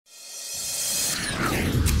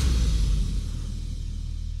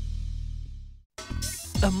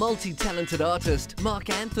A multi-talented artist,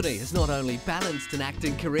 Mark Anthony has not only balanced an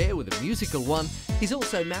acting career with a musical one, he's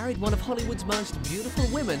also married one of Hollywood's most beautiful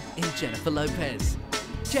women in Jennifer Lopez.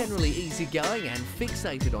 Generally easygoing and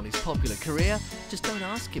fixated on his popular career, just don't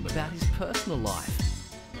ask him about his personal life.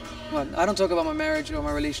 Well, I don't talk about my marriage or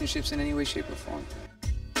my relationships in any way, shape or form.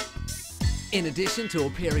 In addition to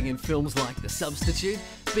appearing in films like The Substitute,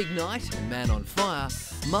 Big Night and Man on Fire,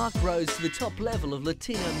 Mark rose to the top level of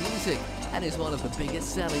Latino music and is one of the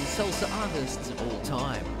biggest selling salsa artists of all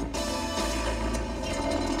time.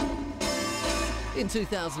 In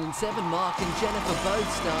 2007, Mark and Jennifer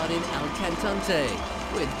both starred in El Cantante,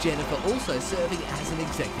 with Jennifer also serving as an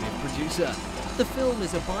executive producer. The film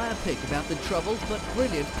is a biopic about the troubled but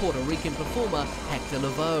brilliant Puerto Rican performer Hector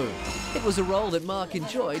Lavoe. It was a role that Mark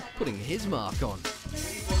enjoyed putting his mark on.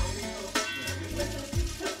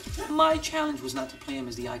 My challenge was not to play him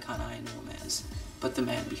as the icon I know him as, but the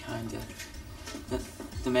man behind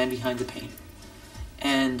the man behind the pain.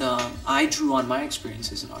 And I drew on my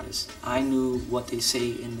experience as an artist. I knew what they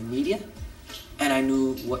say in the media, and I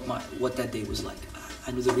knew what that day was like.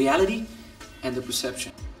 I knew the reality and the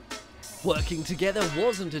perception. Working together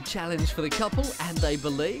wasn't a challenge for the couple, and they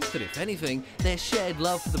believe that if anything, their shared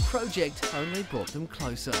love for the project only brought them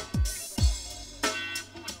closer.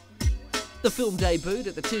 The film debuted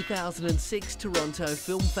at the 2006 Toronto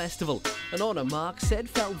Film Festival, an honour Mark said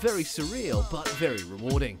felt very surreal but very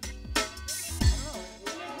rewarding.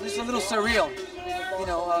 Just a little surreal. You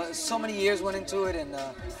know, so many years went into it, and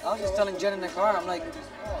I was just telling Jen in the car, I'm like,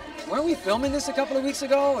 weren't we filming this a couple of weeks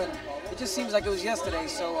ago? And it just seems like it was yesterday,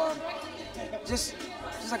 so just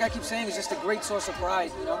like I keep saying, it's just a great source of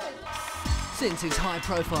pride, you know? Since his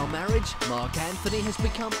high-profile marriage, Mark Anthony has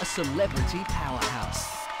become a celebrity powerhouse.